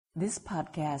This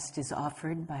podcast is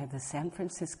offered by the San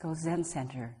Francisco Zen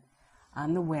Center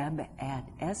on the web at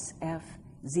sfzc.org.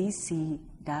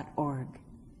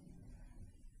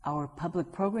 Our public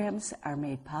programs are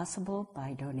made possible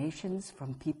by donations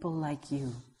from people like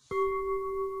you.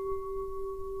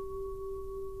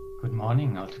 Good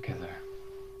morning all together.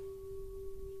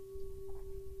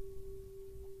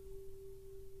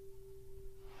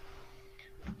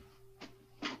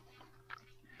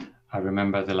 I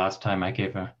remember the last time I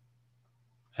gave a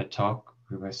talk,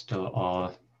 we were still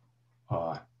all,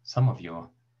 or some of you,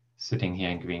 sitting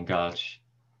here in Green Gulch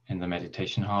in the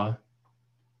meditation hall.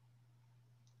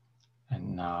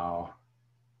 And now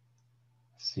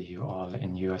I see you all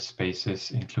in your spaces,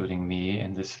 including me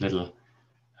in this little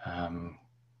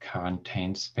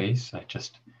quarantine space. I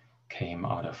just came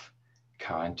out of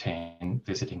quarantine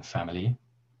visiting family.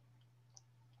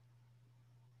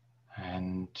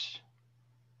 And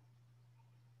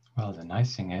well, the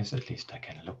nice thing is, at least I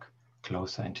can look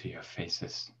closer into your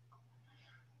faces.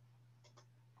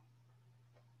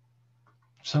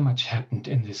 So much happened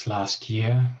in this last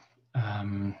year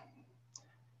that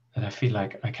I feel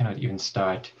like I cannot even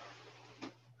start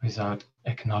without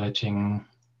acknowledging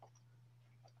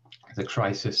the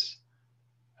crisis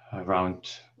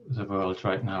around the world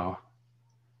right now,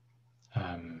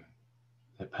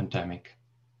 the pandemic,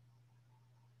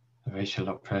 the racial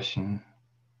oppression,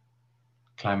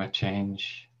 climate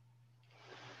change,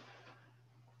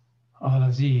 all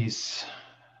of these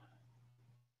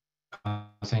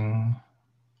causing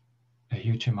a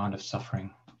huge amount of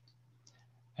suffering.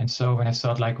 And so when I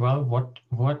thought like, well,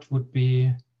 what would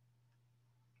be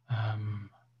a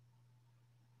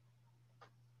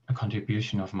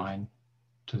contribution of mine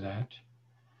to that?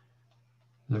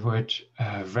 The word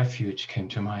refuge came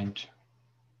to mind.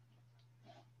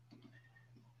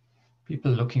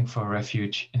 People looking for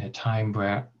refuge in a time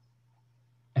where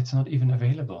it's not even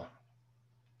available.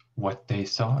 What they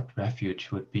thought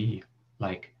refuge would be.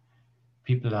 Like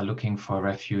people are looking for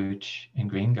refuge in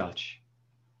Green Gulch,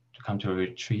 to come to a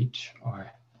retreat or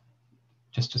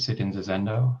just to sit in the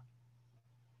Zendo,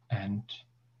 and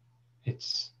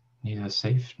it's neither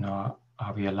safe nor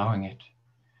are we allowing it.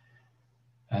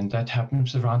 And that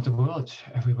happens around the world,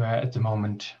 everywhere at the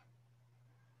moment.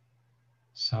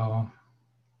 So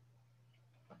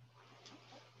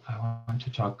I want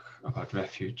to talk about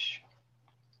refuge.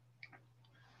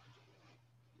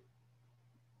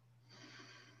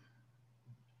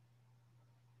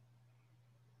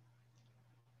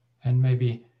 And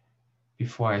maybe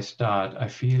before I start, I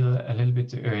feel a little bit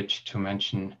the urge to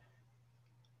mention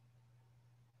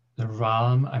the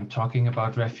realm I'm talking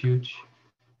about refuge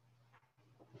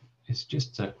is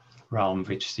just the realm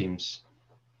which seems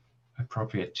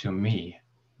appropriate to me,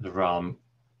 the realm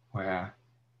where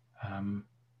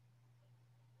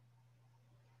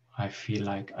I feel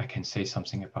like I can say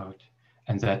something about,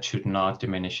 and that should not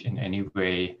diminish in any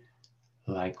way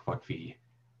like what we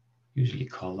usually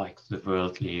call like the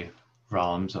worldly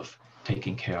realms of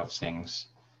taking care of things.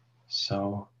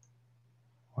 So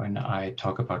when I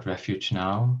talk about refuge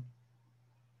now,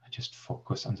 I just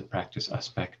focus on the practice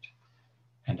aspect,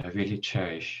 and I really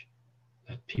cherish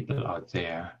that people out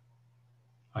there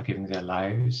are giving their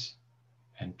lives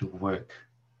and do work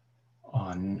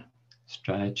on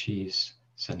strategies,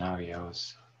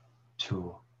 scenarios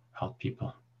to help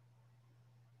people.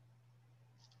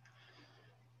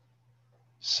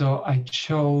 So I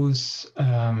chose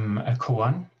a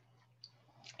koan.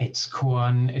 It's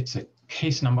koan, it's a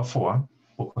case number 4,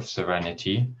 Book of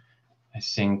Serenity. I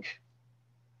think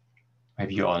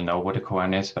maybe you all know what a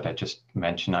koan is, but I just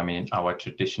mention, I mean, in our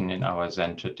tradition, in our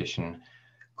Zen tradition,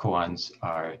 koans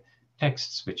are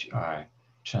texts which are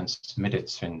transmitted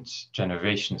since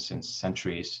generations, since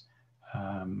centuries,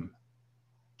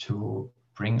 to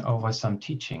bring over some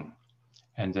teaching.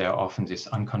 And there are often these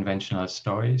unconventional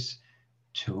stories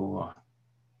to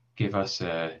give us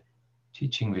a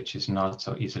teaching which is not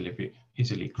so easily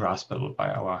graspable by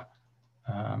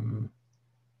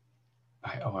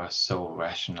our so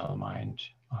rational mind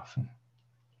often.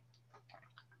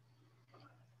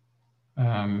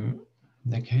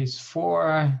 The case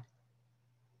 4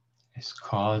 is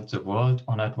called The World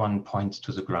Honored One Points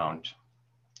to the Ground.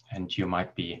 And you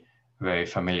might be very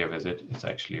familiar with it. It's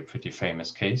actually a pretty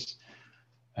famous case.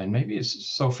 And maybe it's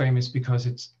so famous because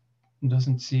it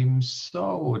doesn't seem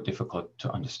so difficult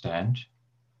to understand.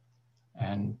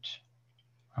 And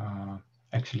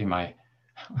actually my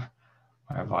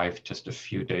wife just a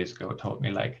few days ago told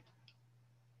me like,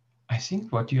 I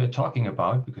think what you're talking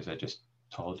about, because I just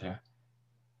told her,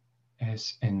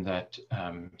 is in that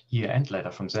year-end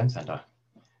letter from Zen Center.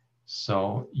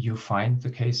 So you find the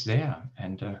case there,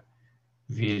 and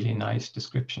really nice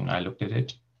description. I looked at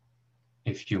it.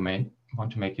 If you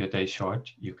want to make your day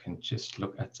short, you can just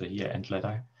look at the year-end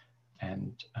letter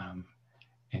and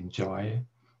enjoy.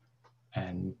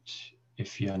 And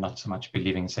if you're not so much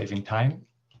believing in saving time,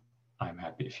 I'm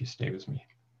happy if you stay with me.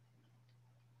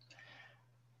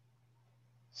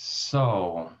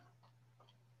 So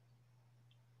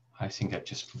I think I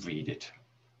just read it.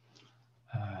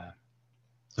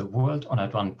 The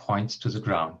world-honored one points to the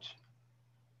ground.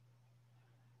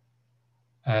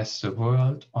 As the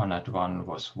world-honored one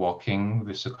was walking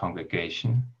with the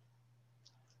congregation,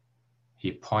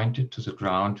 he pointed to the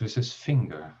ground with his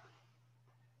finger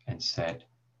and said,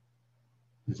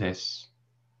 "This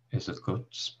is a good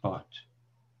spot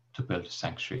to build a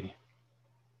sanctuary,"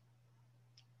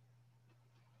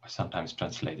 or sometimes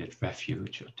translated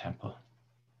refuge or temple.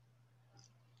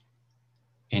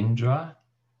 Indra,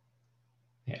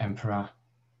 the emperor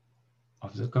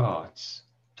of the gods,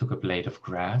 took a blade of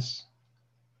grass,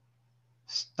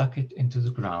 stuck it into the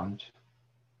ground,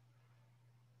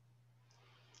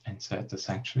 and said, "The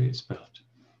sanctuary is built."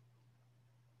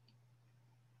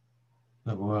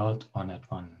 The world-honored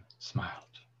one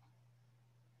smiled.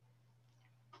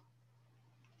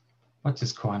 What's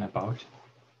this koan about?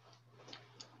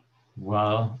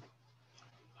 Well,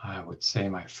 I would say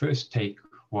my first take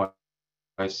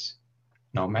was,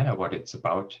 no matter what it's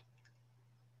about,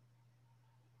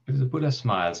 if the Buddha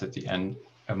smiles at the end,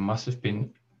 it must have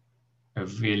been a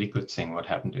really good thing what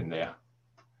happened in there.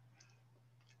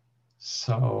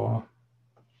 So,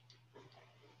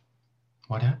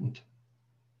 what happened?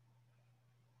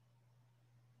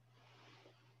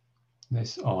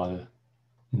 This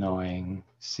all-knowing,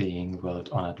 seeing,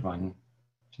 world-honored one,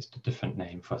 just a different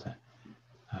name for the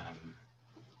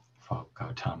for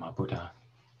Gautama Buddha,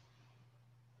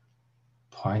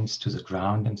 points to the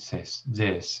ground and says,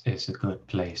 "This is a good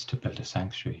place to build a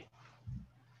sanctuary."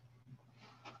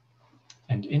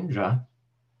 And Indra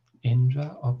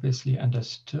obviously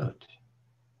understood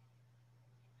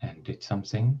and did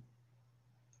something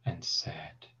and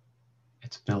said,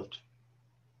 "It's built."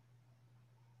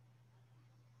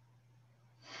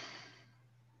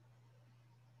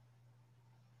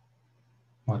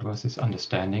 What was his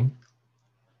understanding?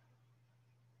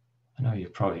 I know you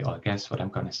probably all guess what I'm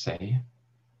going to say.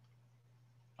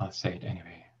 I'll say it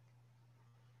anyway.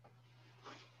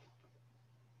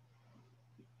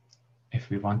 If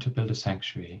we want to build a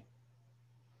sanctuary,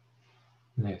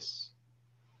 this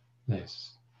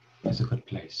is a good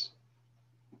place.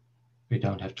 We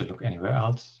don't have to look anywhere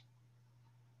else.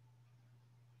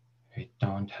 We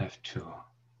don't have to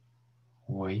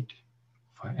wait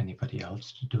for anybody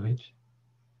else to do it.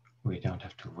 We don't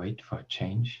have to wait for a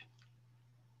change.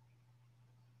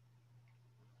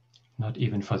 Not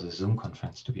even for the Zoom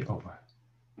conference to be over.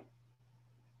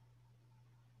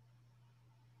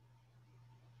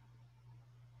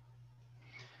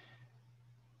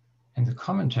 In the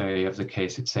commentary of the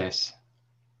case, it says,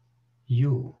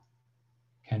 "You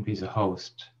can be the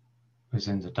host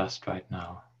within the dust right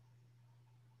now."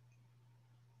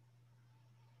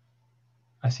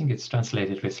 I think it's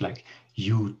translated with like,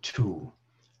 "You too."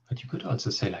 But you could also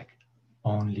say like,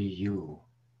 "Only you,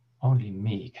 only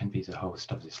me can be the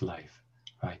host of this life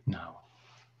right now."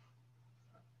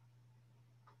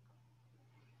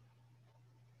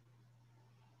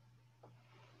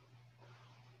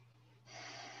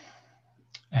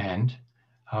 And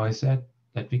how is that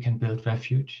we can build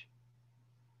refuge?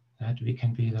 That we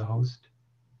can be the host?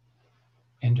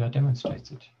 Indra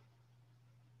demonstrates it.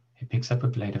 He picks up a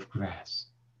blade of grass,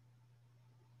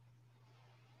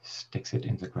 sticks it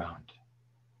in the ground.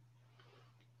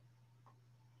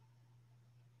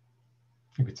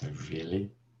 You could say,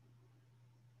 really?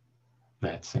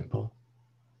 That simple?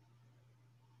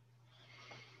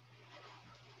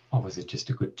 Or was it just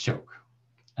a good joke?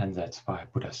 And that's why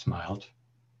Buddha smiled.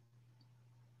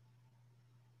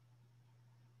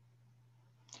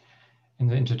 In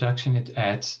the introduction, it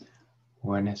adds,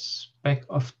 when a speck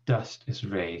of dust is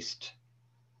raised,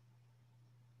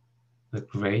 the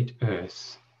great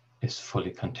earth is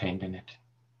fully contained in it.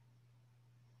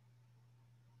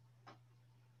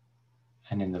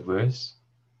 And in the verse,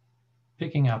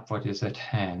 picking up what is at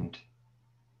hand,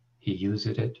 he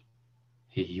uses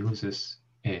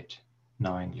it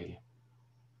knowingly.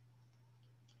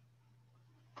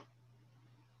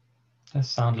 Does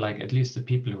sound like at least the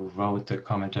people who wrote the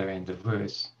commentary and the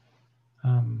verse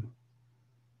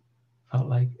felt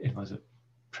like it was a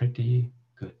pretty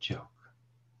good joke.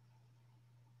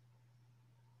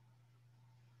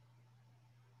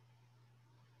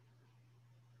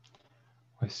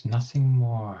 With nothing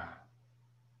more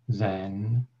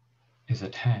than is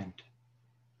at hand,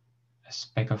 a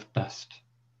speck of dust,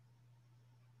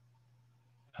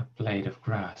 a blade of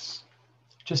grass,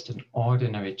 just an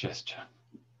ordinary gesture.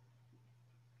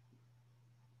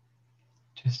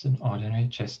 Just an ordinary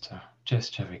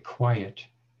gesture required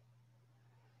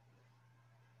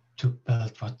to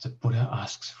build what the Buddha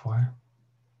asks for.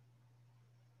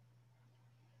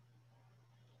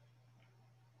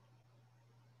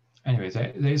 Anyway,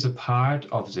 there is a part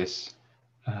of this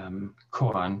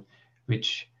koan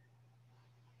which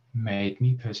made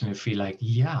me personally feel like,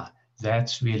 yeah,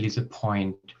 that's really the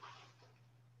point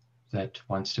that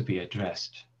wants to be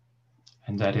addressed.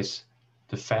 And that is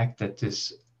the fact that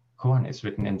this koan is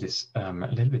written in this a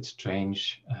little bit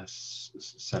strange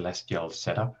celestial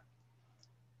setup.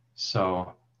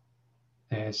 So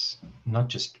there's not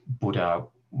just Buddha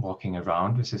walking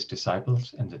around with his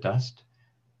disciples in the dust.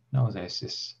 No, there's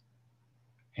this,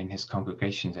 in his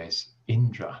congregation, there's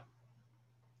Indra,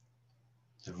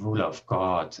 the ruler of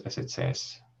gods, as it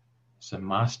says, the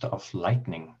master of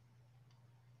lightning.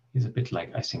 He's a bit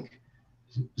like, I think,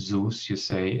 Zeus, you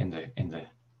say, in the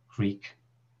Greek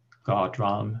god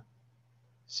realm.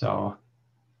 So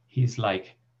he's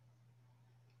like,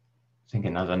 I think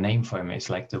another name for him is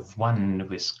like the one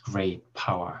with great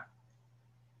power.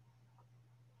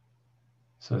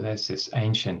 So there's this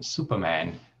ancient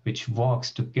Superman which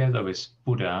walks together with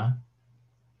Buddha,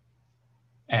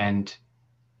 and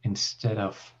instead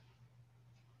of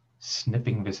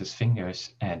snipping with his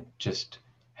fingers and just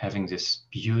having this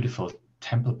beautiful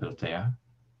temple built there,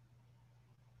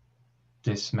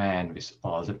 this man with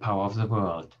all the power of the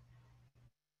world,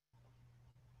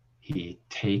 he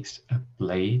takes a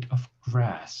blade of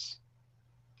grass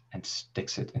and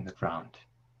sticks it in the ground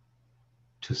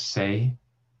to say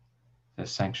the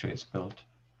sanctuary is built.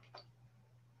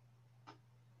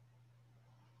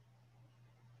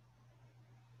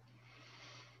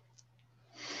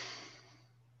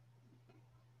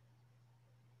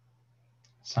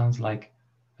 Sounds like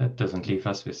that doesn't leave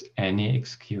us with any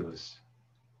excuse.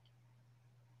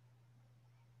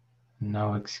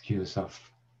 No excuse of,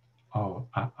 oh,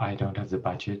 I don't have the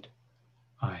budget,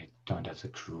 I don't have the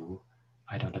crew,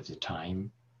 I don't have the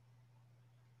time,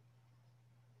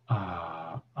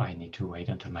 I need to wait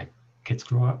until my kids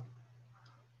grow up,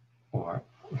 or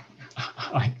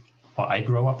I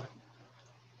grow up.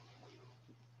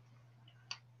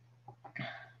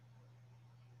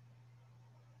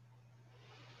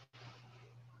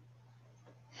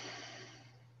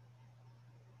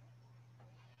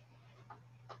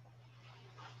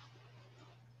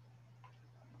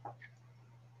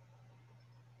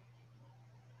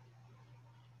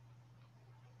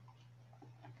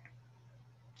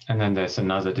 And then there's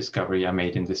another discovery I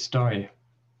made in this story.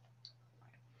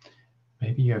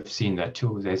 Maybe you have seen that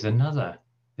too. There's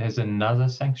another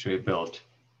sanctuary built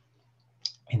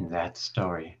in that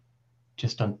story,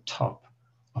 just on top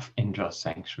of Indra's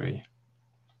sanctuary.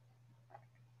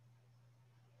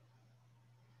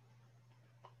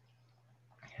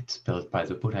 It's built by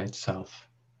the Buddha itself.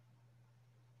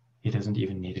 He doesn't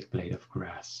even need a blade of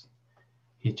grass.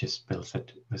 He just builds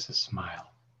it with a smile.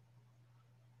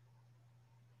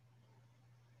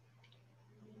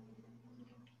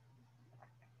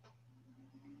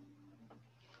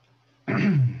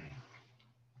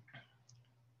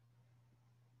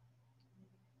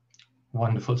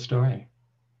 Wonderful story.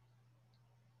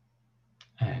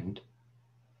 And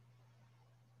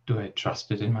do I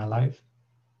trust it in my life?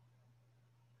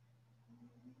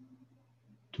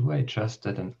 Do I trust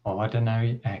that an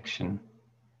ordinary action,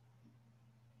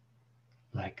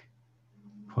 like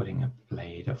putting a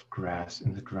blade of grass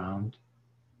in the ground,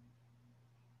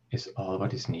 is all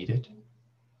what is needed?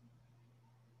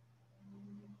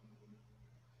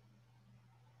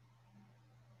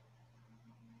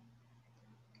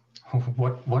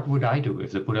 What would I do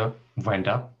if the Buddha went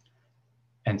up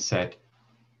and said,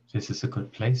 this is a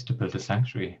good place to build a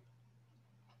sanctuary?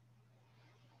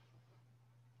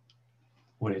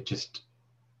 Would I just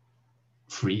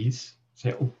freeze?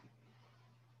 Say, oh,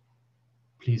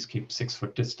 please keep 6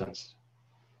 foot distance.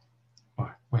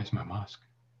 Or where's my mask?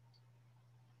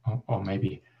 Or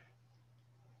maybe,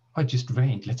 oh, it just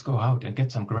rained, let's go out and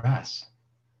get some grass.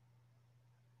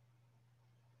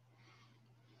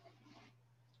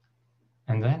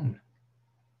 And then,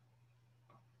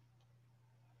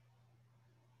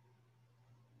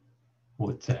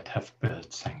 would that have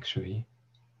built sanctuary?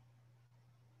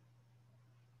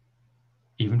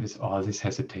 Even with all this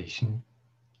hesitation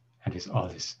and with all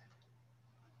these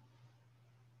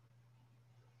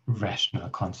rational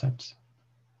concepts?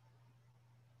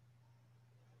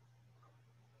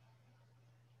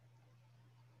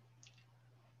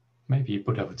 Maybe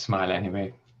Buddha would smile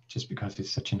anyway, just because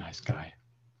he's such a nice guy.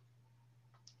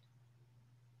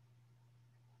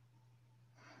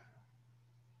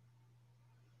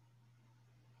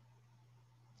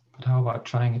 how about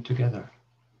trying it together?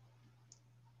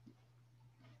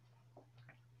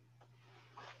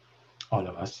 All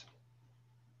of us.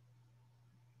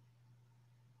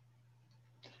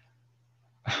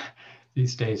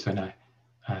 These days when I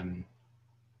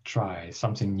try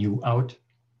something new out,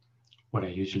 what I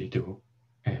usually do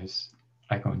is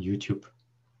I go on YouTube.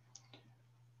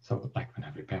 So like when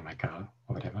I repair my car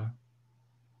or whatever.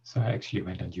 So I actually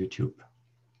went on YouTube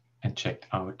and checked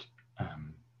out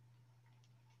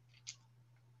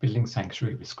building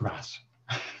sanctuary with grass.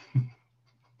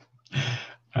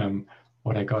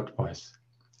 What I got was,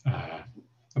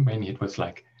 mainly it was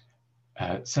like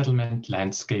a settlement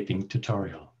landscaping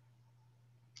tutorial.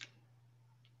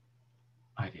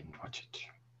 I didn't watch it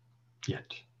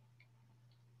yet.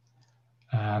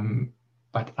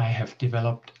 But I have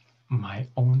developed my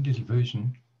own little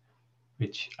version,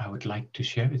 which I would like to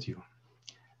share with you.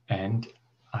 And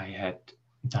I had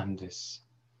done this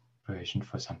version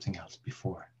for something else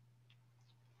before.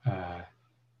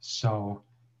 So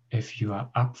if you are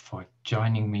up for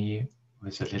joining me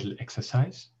with a little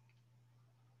exercise,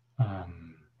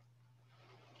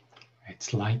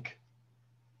 it's like,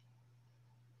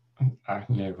 I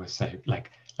never say,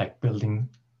 like building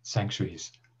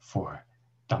sanctuaries for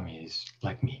dummies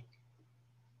like me.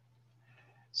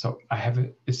 So I have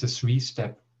it's a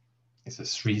three-step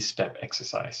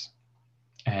exercise,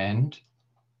 and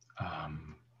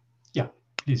yeah,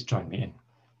 please join me in.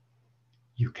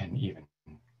 You can even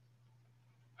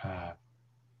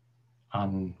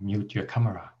unmute your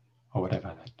camera or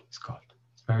whatever that is called.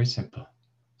 It's very simple.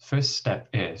 First step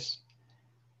is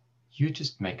you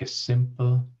just make a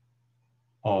simple,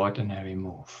 ordinary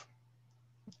move.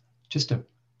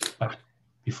 But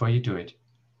before you do it,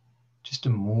 just a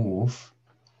move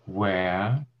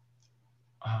where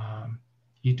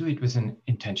you do it with an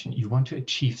intention. You want to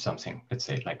achieve something. Let's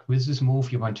say, like with this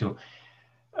move, you want to.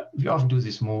 We often do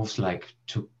these moves like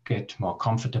to get more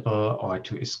comfortable or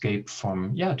to escape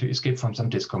from some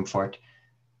discomfort.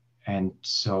 And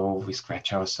so we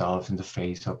scratch ourselves in the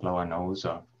face or blow our nose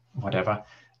or whatever.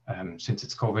 Since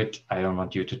it's COVID, I don't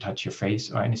want you to touch your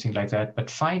face or anything like that. But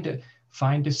find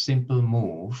a simple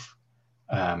move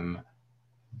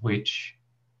which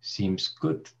seems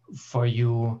good for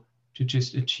you to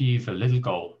just achieve a little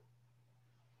goal.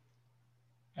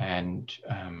 And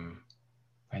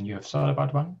when you have thought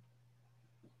about one,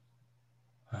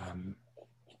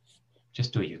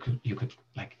 just do it. You could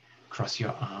like cross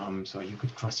your arms, or you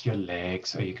could cross your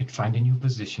legs, or you could find a new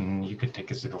position. You could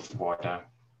take a sip of water,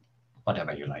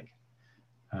 whatever you like.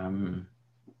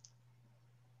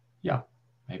 Yeah,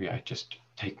 maybe I just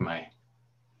take my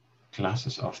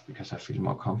glasses off because I feel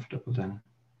more comfortable then.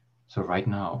 So right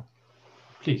now,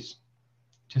 please,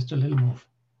 just a little move.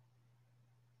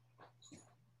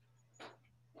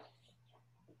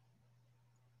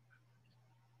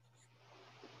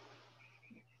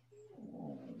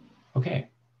 Okay,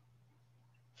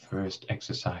 first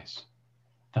exercise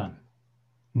done.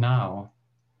 Now,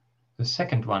 the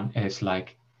second one is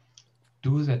like,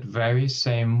 do that very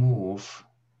same move,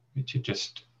 which you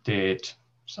just did,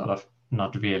 sort of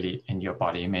not really in your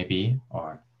body maybe,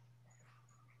 or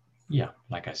yeah,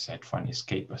 like I said, for an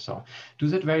escape or so. Do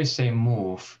that very same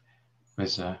move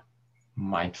with a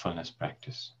mindfulness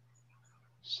practice.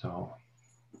 So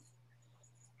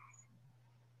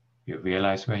you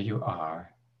realize where you are.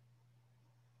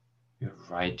 You're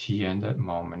right here in that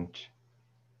moment.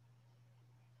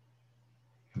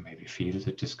 You maybe feel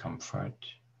the discomfort.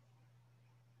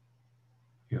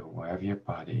 You're aware of your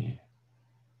body.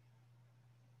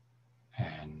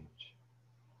 And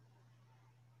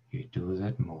you do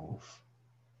that move,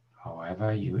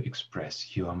 however you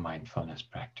express your mindfulness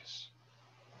practice.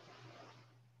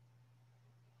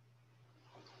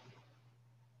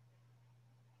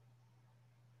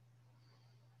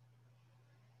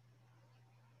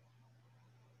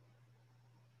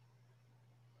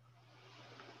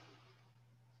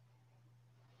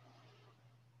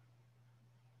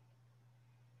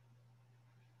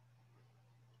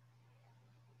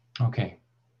 Okay,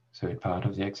 third part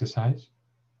of the exercise.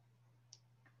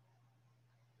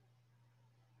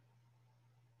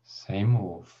 Same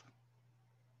move,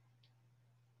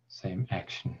 same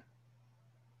action,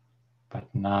 but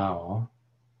now,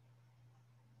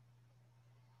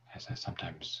 as I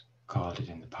sometimes called it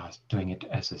in the past, doing it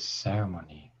as a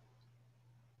ceremony.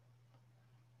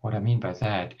 What I mean by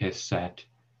that is that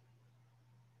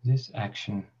this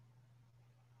action,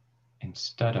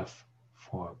 instead of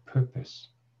for a purpose,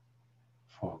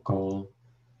 for a goal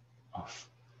of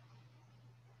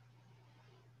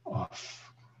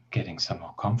getting some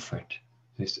more comfort,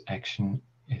 this action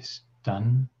is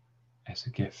done as a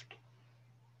gift.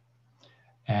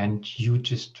 And you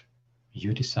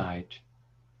decide,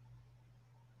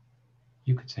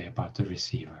 you could say about the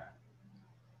receiver.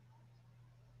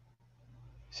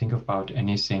 Think about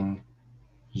anything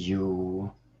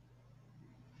you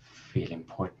feel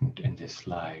important in this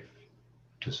life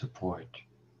to support.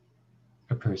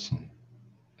 A person,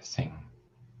 a thing,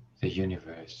 the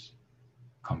universe,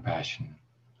 compassion,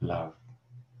 love,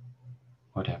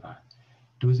 whatever.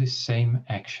 Do the same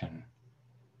action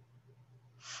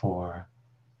for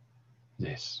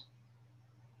this.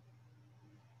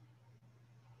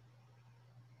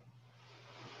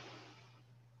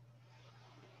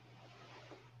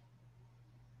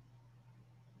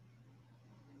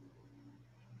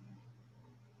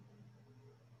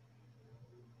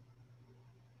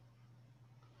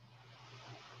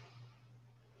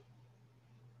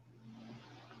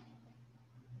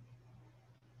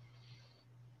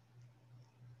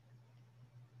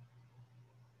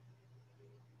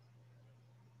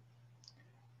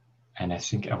 And I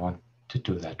think I want to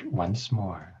do that once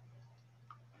more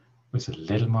with a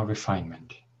little more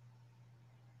refinement.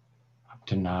 Up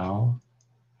to now,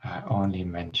 I only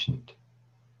mentioned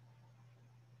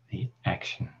the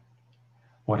action.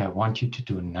 What I want you to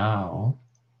do now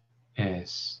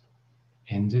is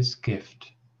in this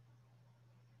gift,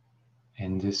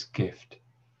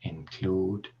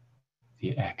 include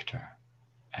the actor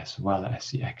as well as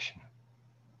the action.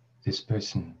 This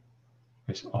person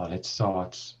with all its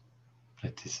thoughts,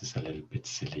 but this is a little bit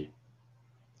silly,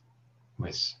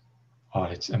 with all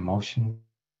its emotions,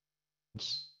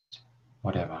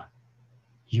 whatever,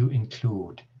 you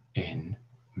include in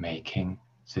making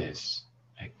this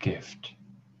a gift.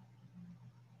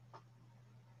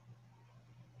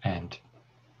 And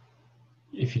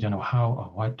if you don't know how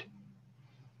or what,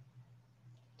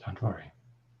 don't worry.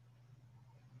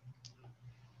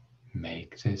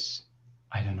 Make this,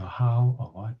 I don't know how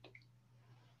or what,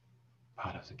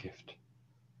 part of the gift.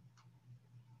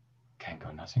 Can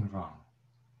go nothing wrong.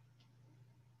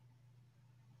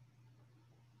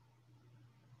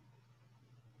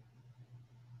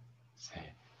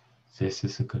 Say, this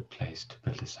is a good place to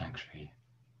build a sanctuary.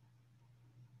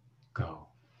 Go.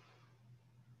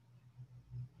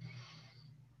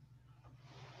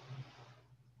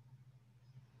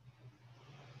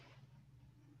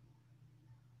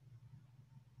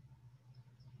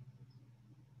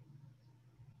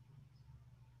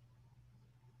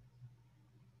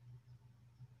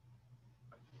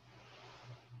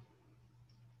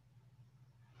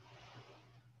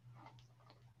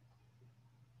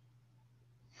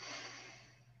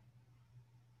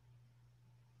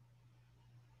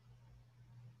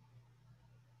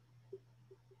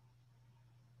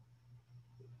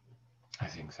 I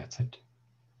think that's it.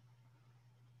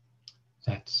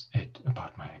 That's it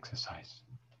about my exercise.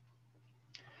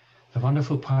 The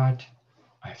wonderful part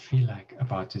I feel like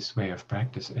about this way of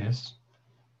practice is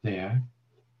there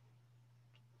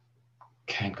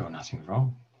can go nothing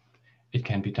wrong. It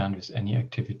can be done with any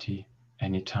activity,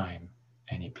 any time,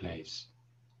 any place.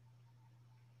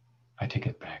 I take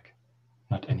it back.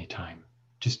 Not any time,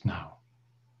 just now.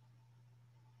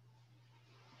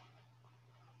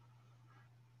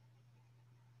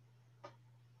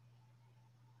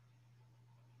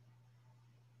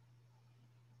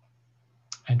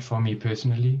 And for me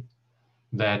personally,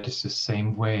 that is the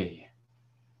same way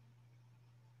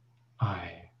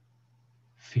I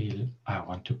feel I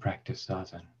want to practice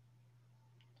Zazen.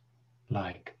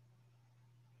 Like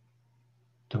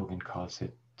Dogen calls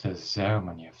it the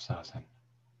ceremony of Zazen.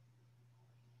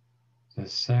 The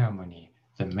ceremony,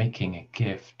 the making a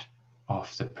gift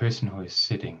of the person who is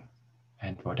sitting,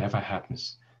 and whatever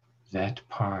happens, that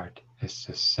part is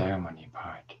the ceremony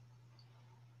part.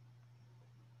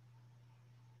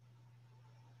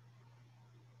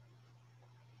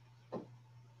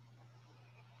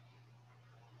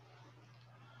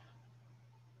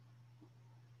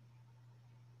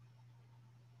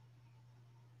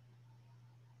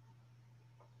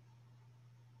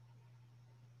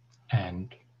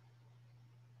 And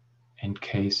in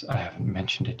case I haven't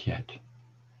mentioned it yet,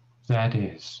 that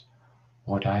is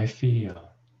what I feel,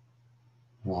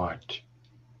 what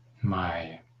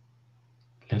my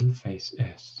little face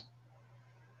is,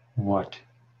 what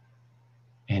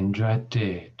Indra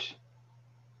did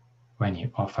when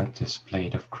he offered this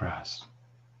blade of grass.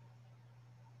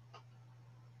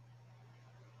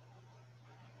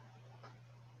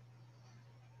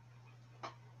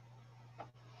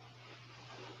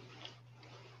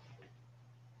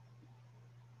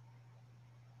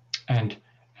 And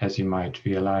as you might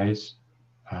realize,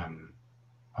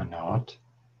 or not,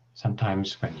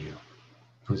 sometimes when you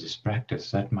do this practice,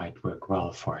 that might work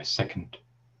well for a second.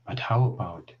 But how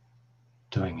about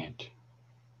doing it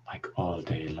like all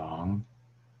day long,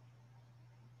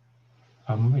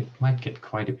 it might get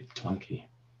quite a bit clunky.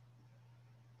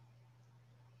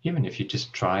 Even if you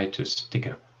just try to stick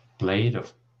a blade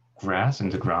of grass in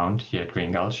the ground here at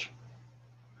Green Gulch,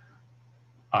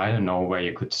 I don't know where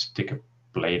you could stick a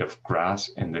blade of grass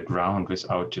in the ground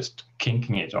without just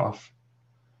kinking it off.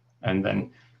 And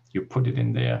then you put it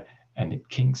in there and it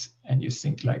kinks and you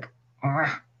think like,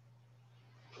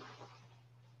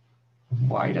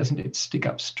 why doesn't it stick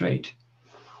up straight?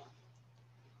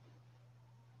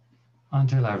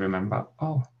 Until I remember,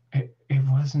 oh, it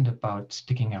wasn't about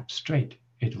sticking up straight.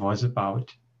 It was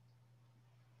about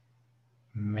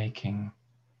making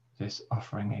this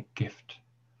offering a gift,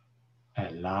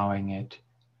 allowing it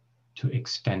to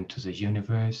extend to the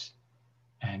universe,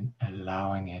 and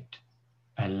allowing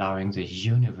the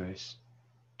universe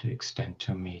to extend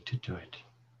to me to do it.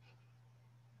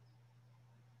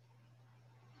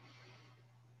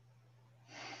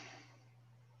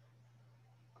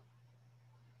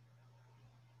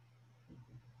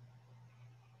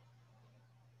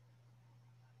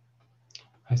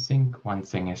 I think one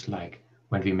thing is like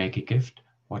when we make a gift,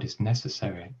 what is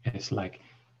necessary is like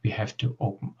we have to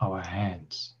open our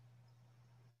hands.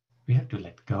 We have to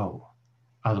let go.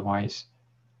 Otherwise,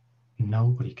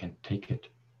 nobody can take it.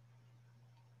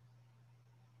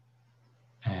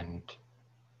 And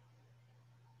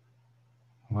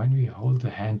when we hold the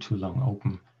hand too long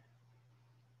open,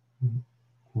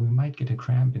 we might get a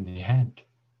cramp in the hand.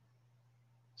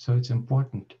 So it's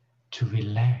important to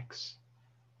relax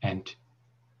and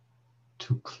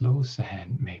to close the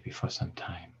hand maybe for some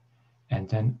time and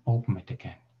then open it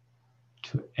again,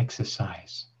 to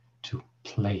exercise, to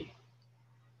play.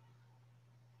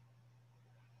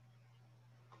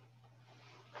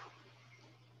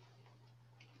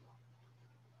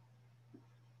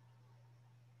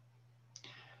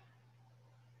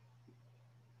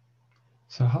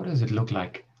 So how does it look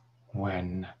like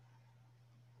when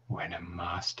a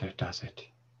master does it?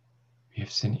 We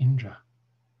have seen Indra.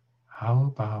 How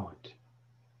about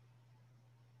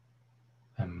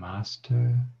the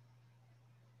master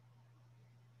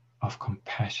of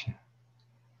compassion?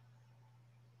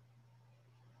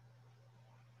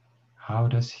 How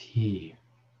does he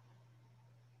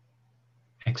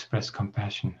express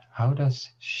compassion? How does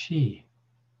she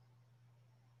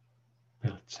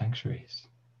build sanctuaries?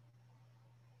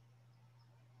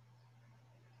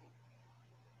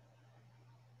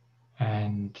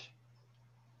 And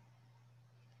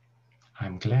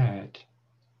I'm glad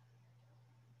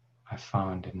I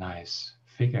found a nice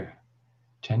figure.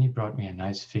 Jenny brought me a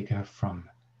nice figure from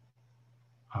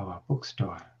our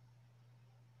bookstore,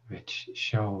 which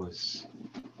shows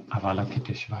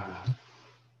Avalokiteshvara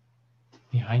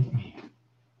behind me.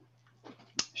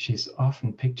 She's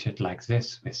often pictured like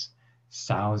this, with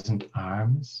 1,000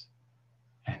 arms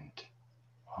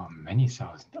or many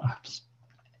thousand arms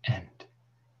and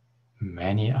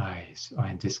many eyes, or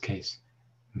in this case,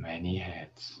 many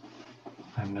heads.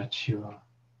 I'm not sure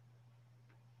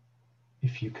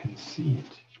if you can see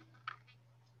it.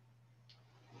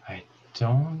 I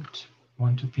don't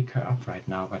want to pick her up right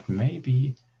now, but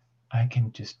maybe I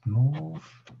can just move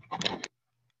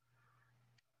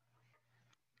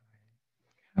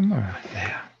camera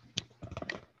there.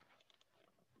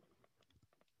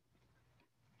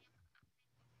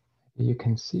 You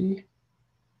can see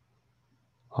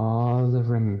all the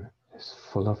rim is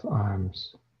full of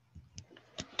arms.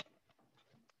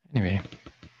 Anyway,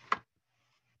 I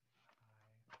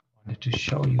wanted to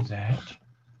show you that.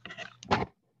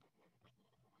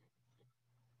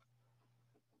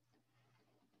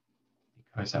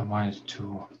 Because I wanted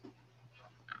to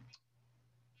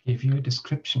give you a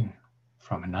description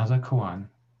from another koan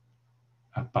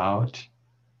about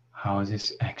how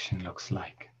this action looks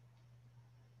like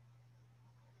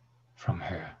from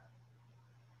her.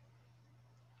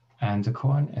 And the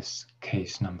koan is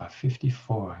case number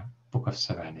 54, Book of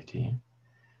Serenity.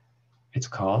 It's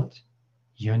called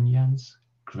Yunyan's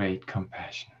Great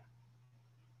Compassion.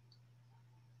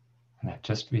 And I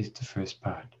just read the first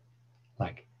part.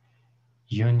 Like,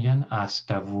 Yunyan asked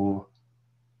Davu,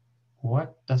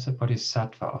 what does a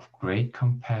bodhisattva of great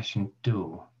compassion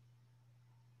do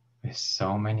with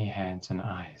so many hands and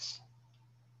eyes?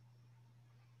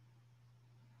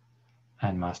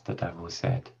 And Master Davu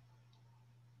said,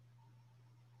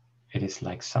 it is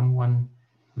like someone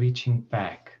reaching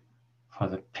back for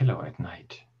the pillow at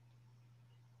night.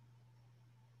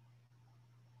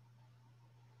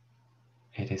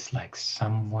 It is like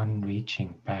someone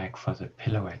reaching back for the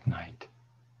pillow at night.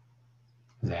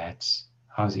 That's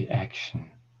how the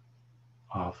action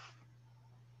of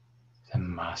the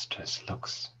masters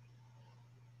looks.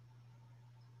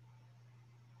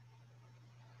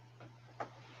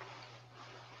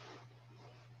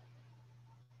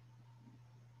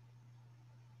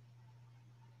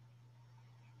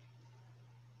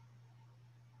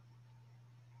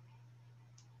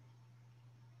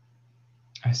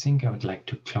 I think I would like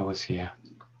to close here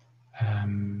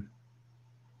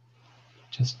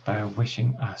just by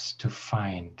wishing us to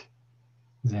find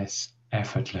this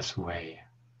effortless way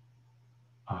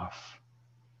of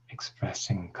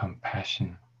expressing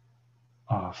compassion,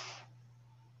 of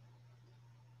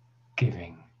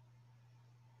giving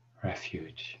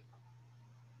refuge,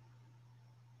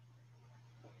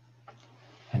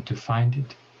 and to find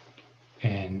it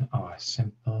in our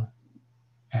simple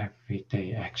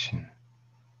everyday action,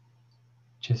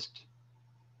 just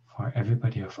for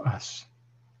everybody of us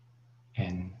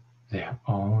in their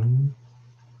own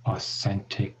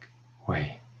authentic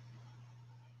way.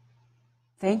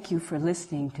 Thank you for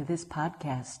listening to this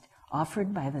podcast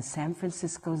offered by the San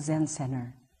Francisco Zen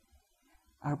Center.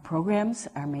 Our programs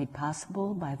are made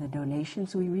possible by the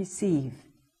donations we receive.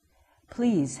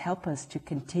 Please help us to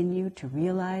continue to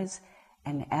realize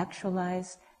and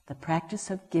actualize the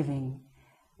practice of giving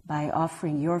by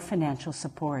offering your financial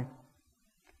support.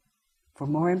 For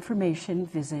more information,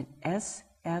 visit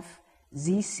sfzc.org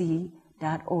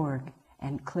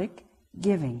and click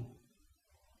Giving.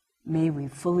 May we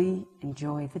fully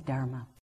enjoy the Dharma.